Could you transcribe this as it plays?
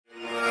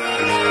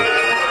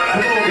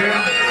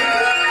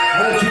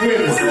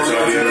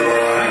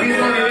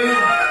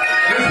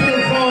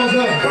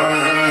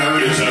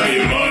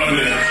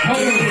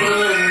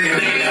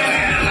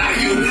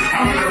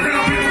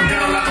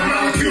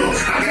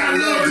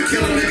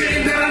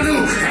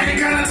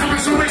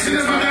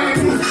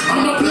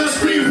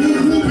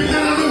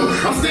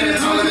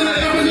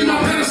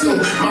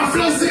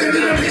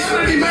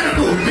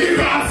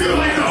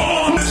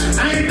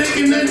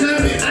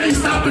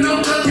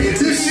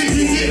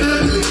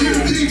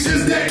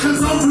just that, cause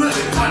I'm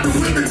blooded. I can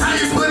whip the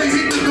tires, but it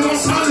hit the door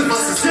solid.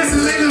 My success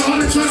is later on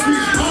the trust me.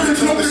 On the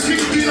trouble, she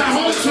can be like,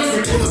 hold the trust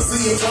me. Pull a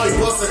C and Charlie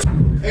Buster.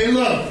 Hey,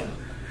 look.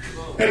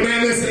 Hey,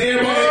 man, listen,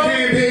 everybody that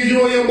came here,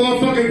 you on your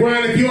motherfucking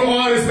grind. If you're an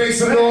artist, make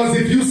some noise.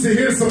 If you sit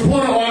here,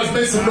 support an artist,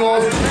 make some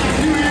noise. If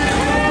you here,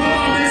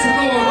 make some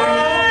noise,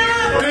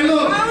 man. Hey,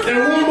 look, and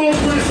one more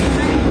question.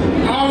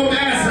 All I'm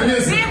asking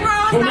this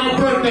for my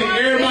birthday,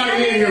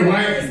 everybody in here,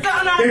 right?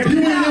 If you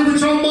in here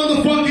with your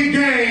motherfucking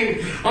gang,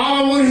 all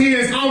I want to hear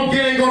is out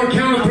gang on the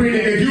count of 3,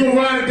 nigga. If you a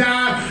ride or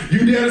die, you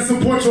there to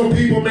support your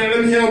people, man. Let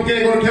me hear out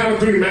gang on the count of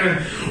 3,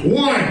 man.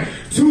 1,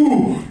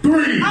 2,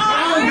 3.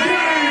 Out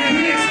gang,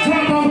 bitch.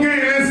 Drop on gang.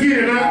 Let's get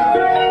it, man.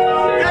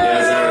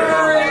 Yes, sir.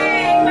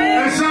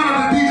 And shout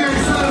out to DJ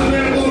Southern,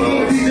 man. Hold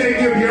on, DJ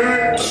Give, you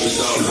heard?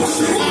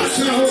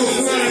 Shout out to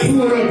flag,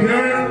 pull it up, you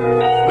heard?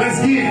 Let's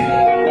get it.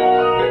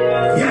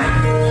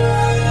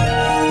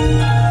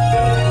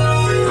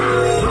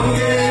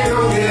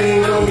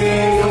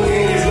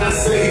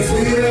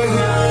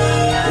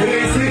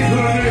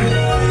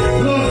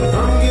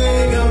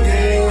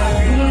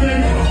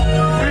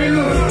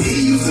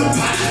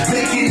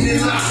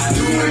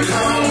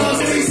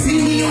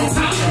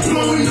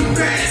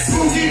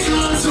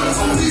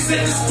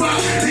 At the spot,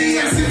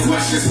 they asking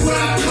questions where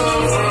I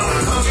come from.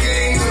 I'm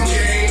gang,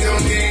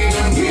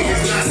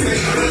 it's not safe.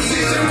 But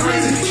it's I'm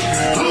crazy.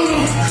 Hold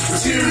on,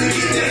 but you really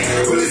get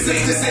that. Well, it's safe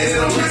to say that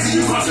I'm crazy.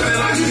 You cross that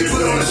line, you can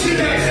put on a shit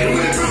back. And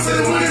when it comes to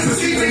the one that's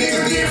perceiving,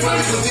 niggas being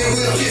funny, so then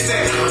we'll kiss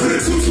that. With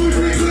a 2, 2,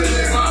 3, good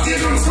legs locked in,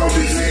 I'm so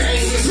bitch, nigga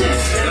ain't shit.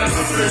 And I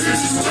come for the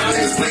trenches, so I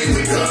niggas playing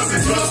with guns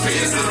and drugs,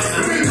 fans.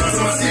 And when it comes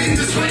to my city,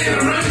 just playing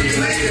around me,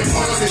 laying in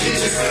parks and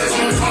ditches.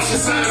 On the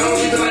cautious side, I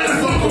don't even like to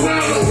fuck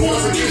around, no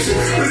wars and bitches.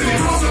 But if you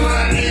cross the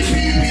line, and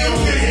you be on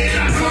your head,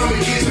 I come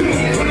and get you.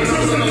 When it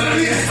comes to the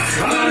line,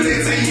 yeah, a lot of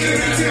niggas ain't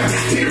getting out there.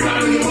 Keep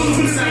riding your mother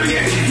from the side,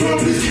 yeah. Drug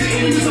police get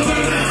in, you so bad.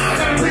 I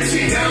got break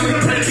shit down in the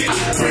predicate.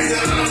 Bring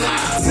down a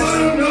lot, for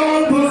the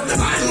number.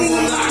 I do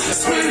a lot,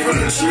 spread from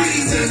the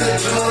trees in the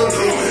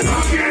jungle.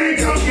 I'm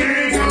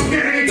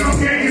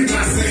gang, it's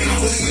not safe.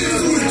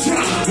 Through the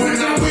drop, when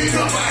I wake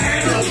up, I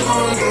had a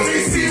hunger.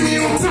 They see me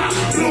on top,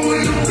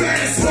 blowing the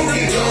back,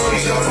 smoking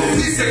guns. Yo,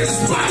 police at the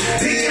spot,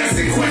 they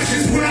asking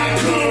questions where I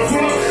come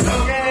from.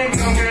 I'm gang,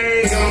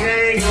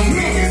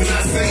 it's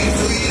not safe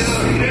for you.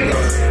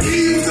 He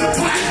used a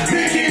pot,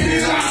 making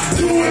it out,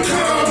 doing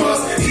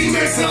combos. He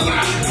makes a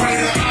lot, pray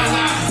to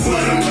Allah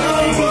for the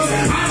numbers.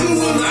 I do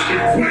a lot,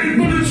 wait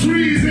for the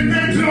trees in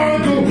that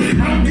jungle.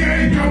 I'm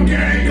gang,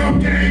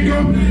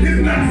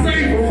 it's not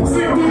safe.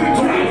 Sit through the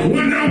drop,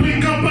 when I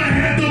wake up, I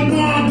had the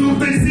bundle.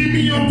 They see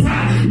me on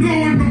top,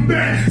 blowing the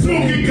back,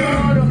 smoking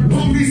gun.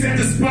 Police at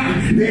the spot,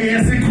 they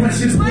asking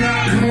questions where I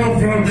come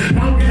from.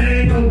 I'm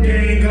gang,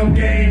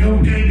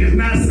 it's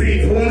not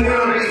safe.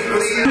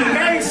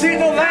 Gang shit,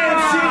 no lame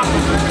shit.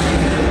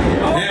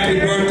 Happy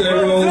birthday,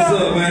 Rose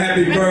up, man.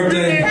 Happy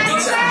birthday.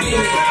 What's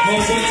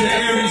up to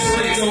every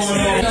shit going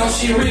on? No,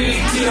 she really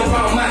care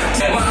about my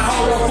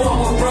whole fuck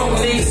with broke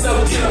niggas, so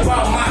care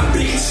about my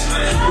bitch.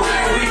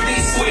 Ride with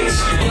this switch.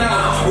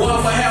 Nah,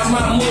 Waffle House,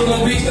 my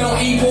Muslim bitch don't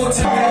eat more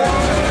time.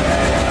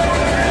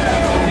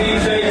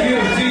 DJ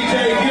Give.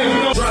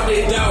 Drop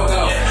that dog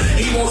off.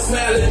 He won't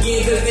smile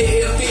again, cause the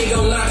LP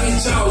gon' knock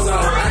his jaws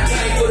off. I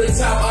came for the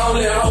top, all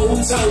that hoe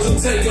who told you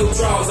take your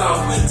drawers off.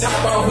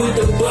 Top off with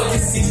the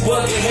bucket, 6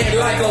 bucket head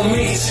like on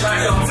Mitch.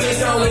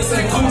 Bitch only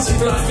say Gucci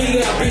fly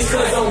feet out, bitch,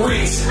 cause I'm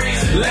rich.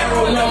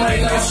 Laro no,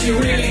 ain't no, she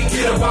really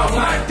get about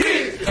my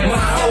dick. My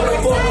whole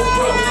fuck with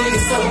broke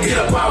niggas, so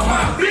get about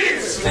my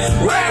bitch.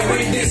 Ride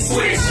with this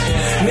switch,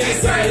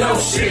 niggas ain't no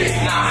shit.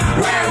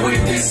 Ride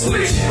with this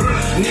switch,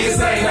 niggas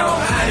ain't no.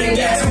 I done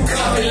got some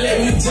coffee, let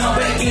me jump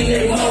back in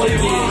that motor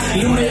again.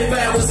 Knew that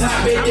fat was hot,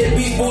 bet that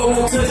beat boy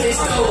won't touch that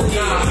stove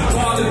again.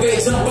 Park the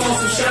bitch, jump on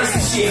some shirts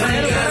and shit. I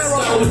ain't got a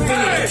stolen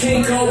feeling.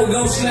 King Cobra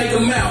gon' snake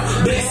him out.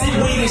 Black C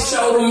weed and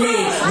show them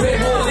in. Red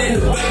Bull in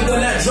the bank,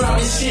 when I drop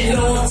this shit,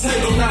 no I'm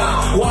taking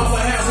off. Waffle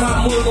House,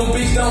 my Muslim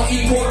bitch don't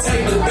eat pork,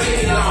 take the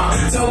bacon off.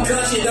 Told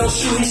country don't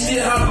shoot, he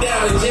still hop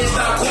down and just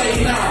stop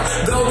playing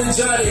off. Golden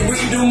Johnny,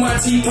 redo my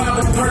tea, pop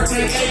a perk,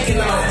 take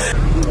aching off.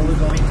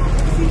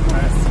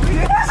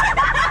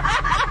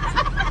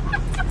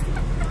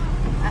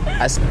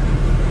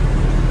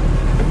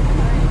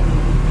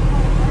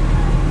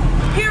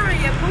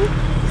 Period, boo.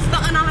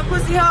 Stunting on a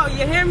pussy hole,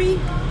 you hear me?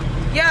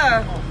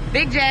 Yeah.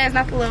 Big Jazz,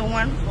 not the little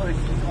one.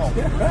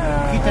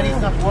 Kitchen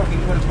is not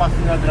working for the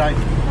passenger drive.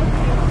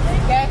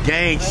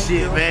 Gang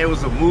shit, man. It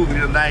was a movie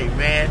tonight,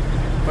 man.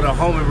 For the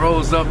homie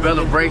Rose Up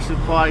celebration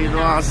party, you know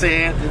what I'm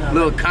saying?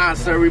 Little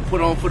concert we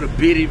put on for the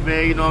biddy,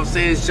 man, you know what I'm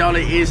saying?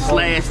 Charlotte is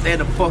slash, stand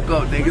the fuck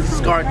up, niggas.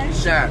 Scar can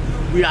shine.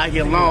 We out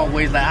here long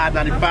ways like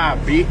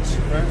I-95, bitch.